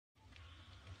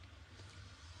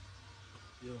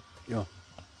Yo.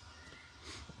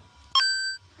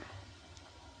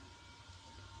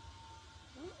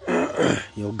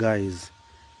 Yo guys,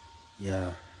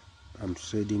 yeah, I'm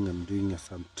trading. I'm doing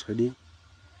some trading.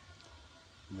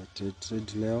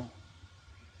 Trade leo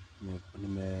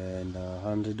nimeenda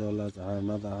 $100,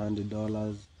 another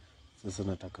 $100. Sasa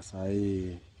nataka saa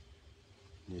hii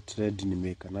ni trade, ni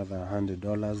make another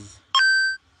 $100.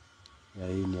 Ya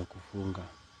hii ni ya kufunga,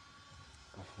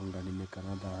 ni make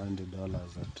another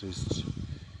 $100 at least.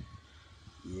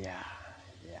 Yeah.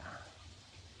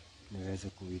 Niweze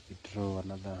ku withdraw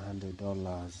another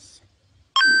 $100.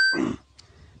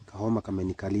 Kahoma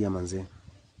kamenikalia manze.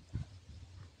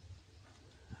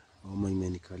 Homa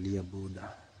imenikalia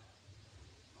buda.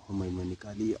 Homa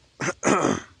imenikalia.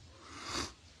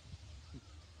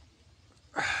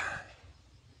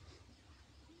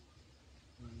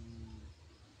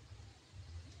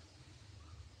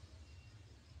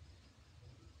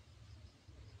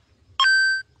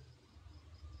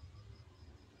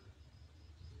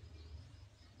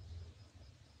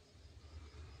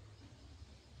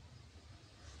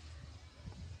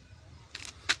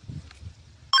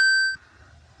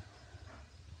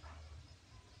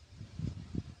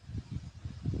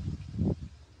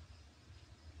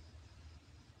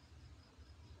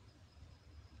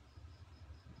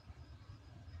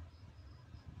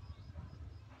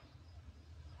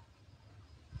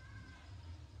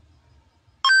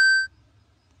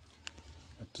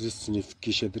 At least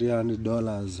nifikishe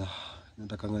 $300.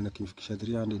 Nataka ngani nikifikisha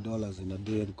 $300 in a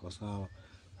day niko sawa.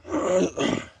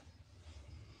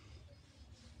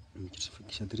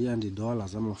 Nikifikisha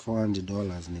 $300 ama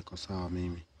 $400 niko sawa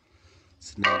mimi.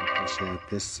 Sinanga pressure ya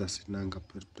pesa, sinanga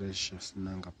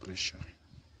pressure.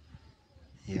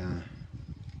 Yeah.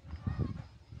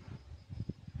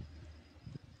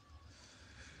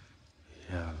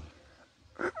 Yeah.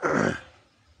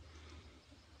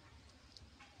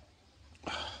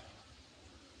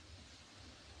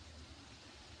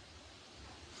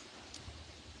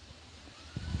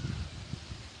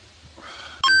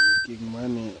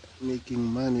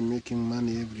 Making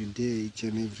money every day, each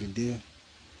and every day.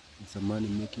 It's a money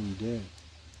making day.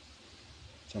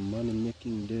 It's a money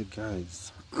making day,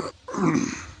 guys. We're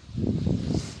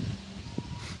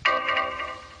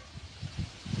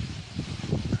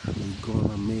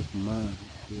gonna make money.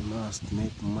 We must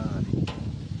make money.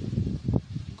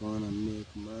 Gonna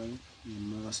make money. We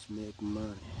must make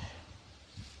money.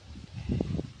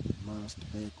 Must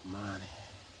make money.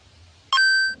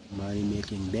 Money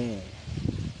making day.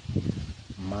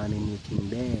 Money making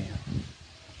day.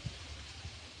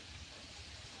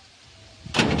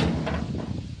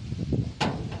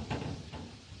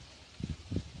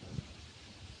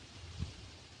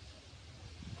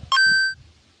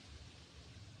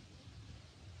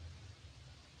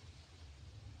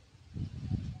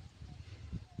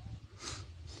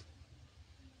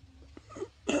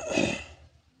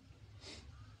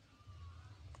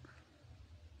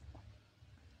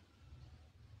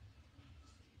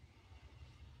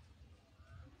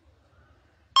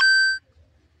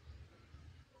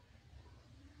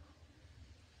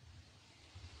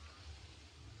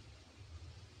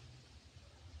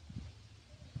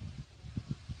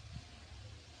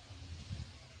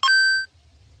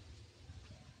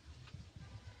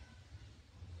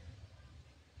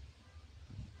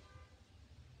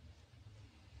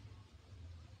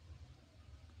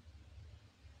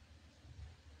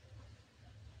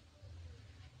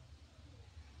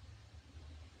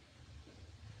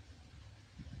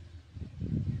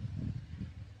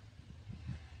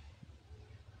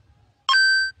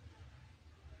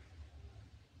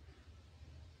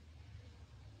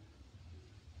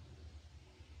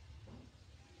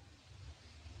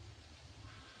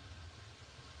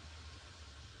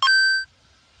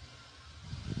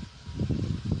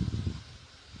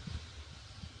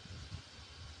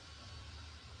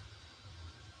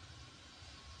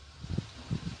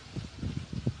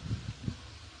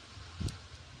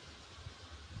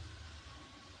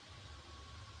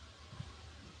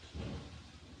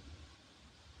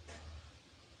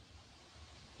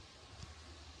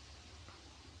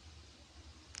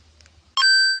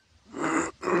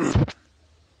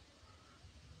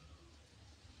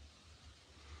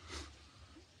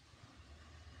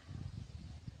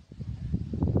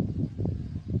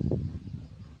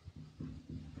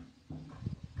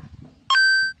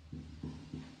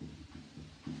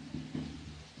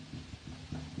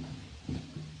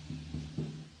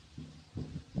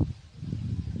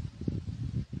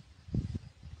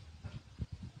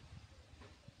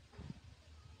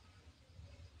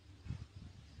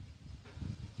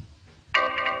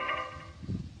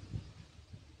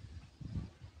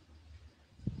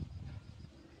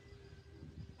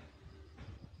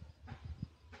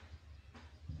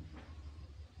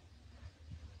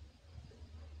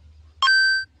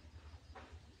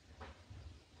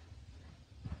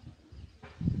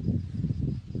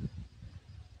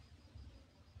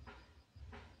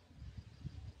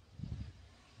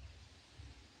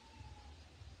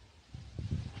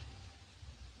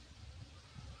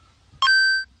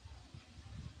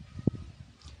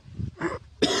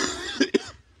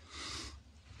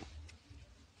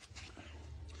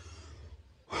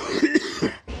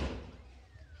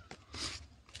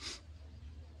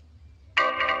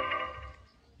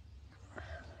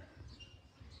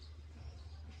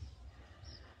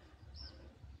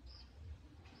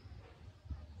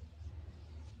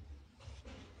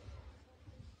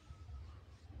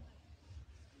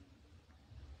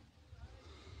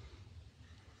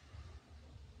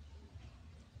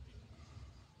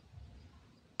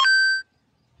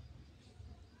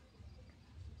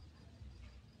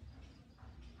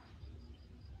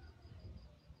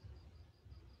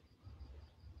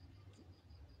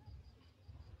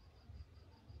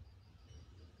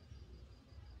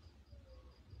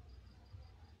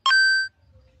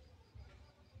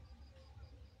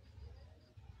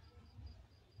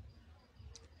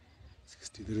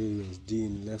 63 USD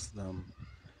in less than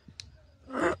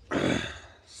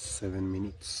 7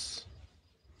 minutes.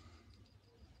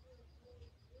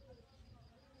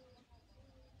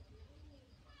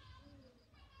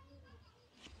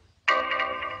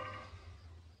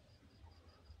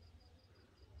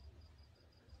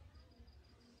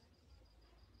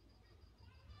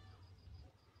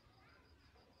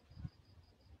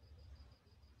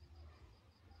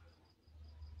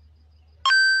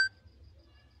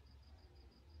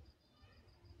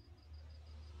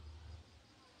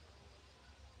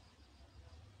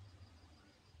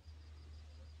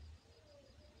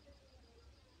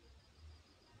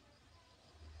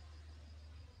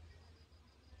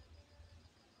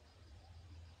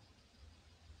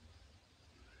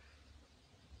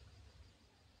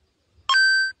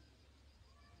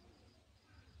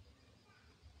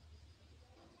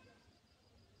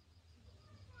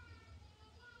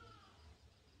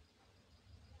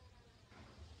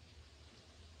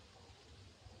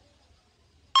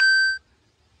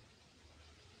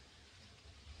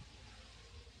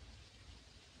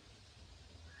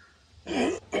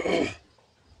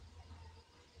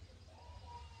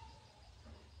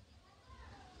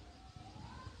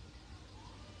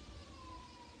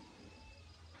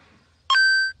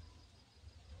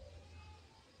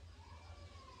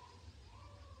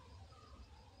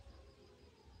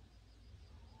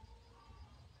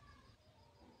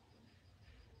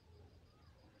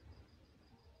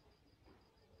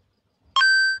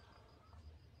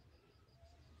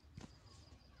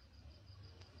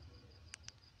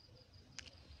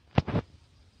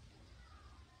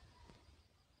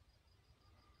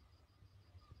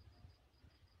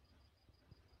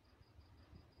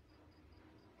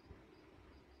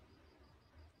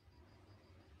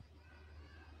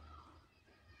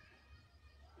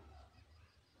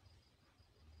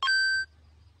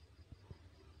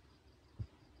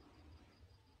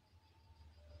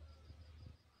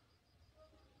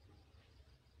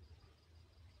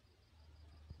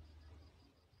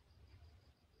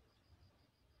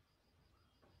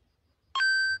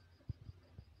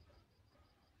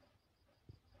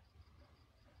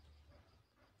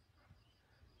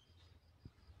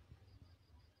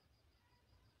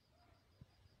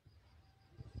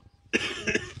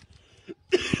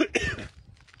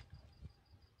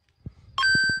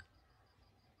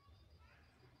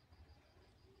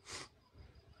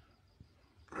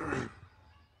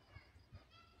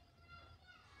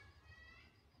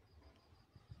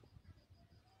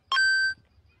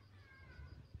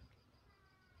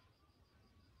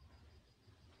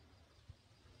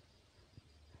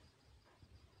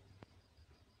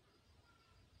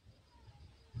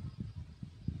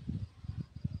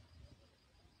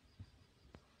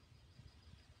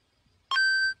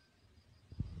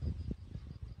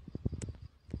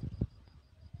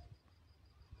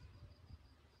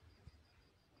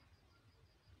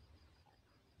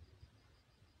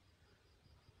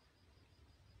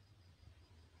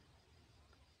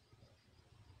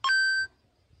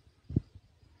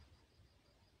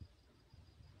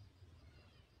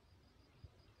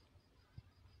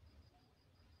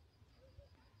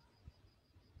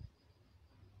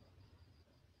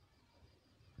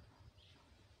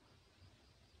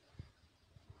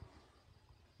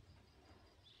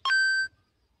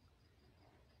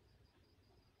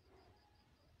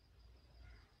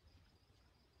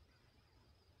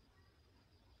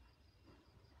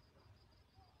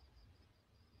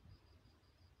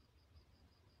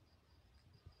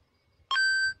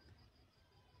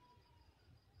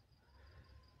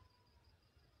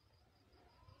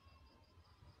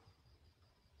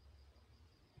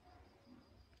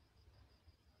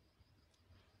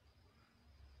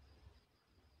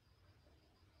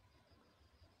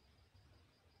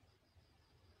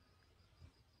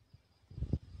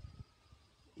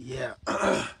 Yeah.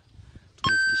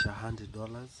 Tumefikisha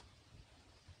 $100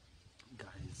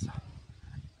 guys.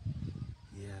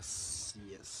 Yes,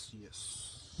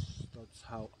 that's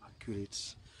how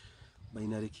accurate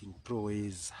Binary King Pro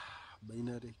is.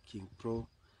 Binary King Pro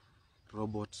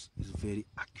robot is very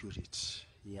accurate.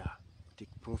 Yeah,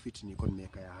 take profit niko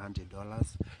nimeweka ya $100.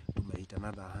 Tumehit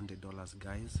another $100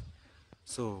 guys.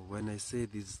 So when I say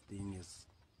this thing is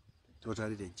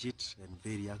totally legit and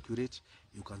very accurate,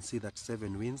 you can see that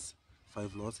 7 wins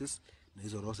 5 losses, na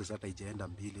hizo losses hata ijaenda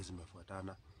mbili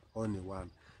zimefuatana, only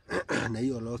one. Na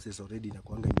hiyo losses already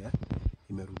inakuanga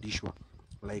imerudishwa.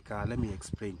 Like let me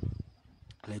explain.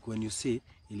 Like when you see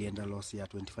ilienda loss ya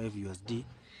 25 USD,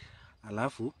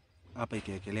 alafu hapa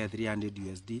ikaekelea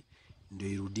 300 USD ndio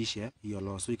irudishe hiyo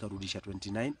loss, so ikarudisha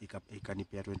 29,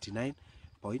 ikanipea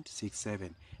 29.67.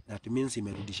 That means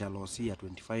imerudisha loss ya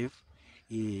 25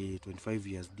 hii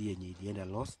 25 USD yenye ilienda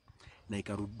loss na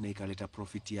ikarudi na ikaleta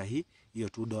profit ya hiyo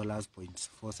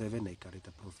 $2.47 na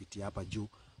ikaleta profit ya hapa juu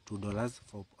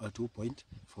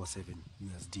 $2.47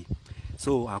 USD.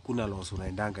 So hakuna loss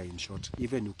unaendanga, in short.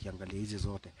 Even ukiangalia hizi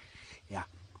zote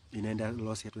inaenda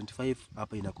loss ya 25,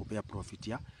 hapa inakupea profit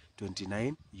ya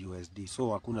 29 USD.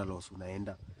 So hakuna loss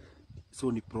unaenda,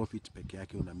 so ni profit peke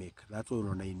yake una make. That's why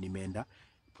unaona nimeenda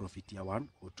profit ya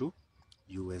 102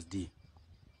 USD,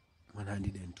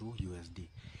 102 USD.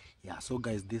 So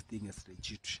guys, this thing is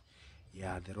legit.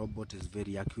 The robot is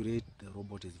very accurate.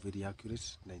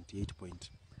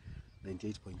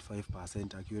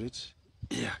 98.5% accurate.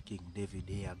 King David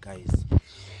here, guys.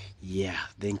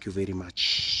 Thank you very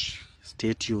much.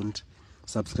 Stay tuned,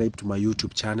 subscribe to my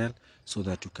YouTube channel so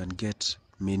that you can get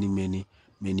many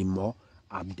more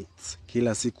updates.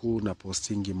 Kila siku na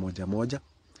postingi moja.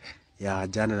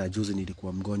 Jana na juzi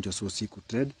nilikuwa mgonjwa, so siku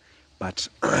trade, but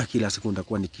kila siku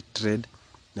nitakuwa nikitrade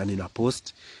na nina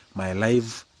post my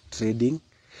live trading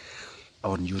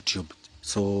on YouTube.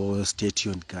 So stay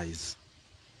tuned, guys.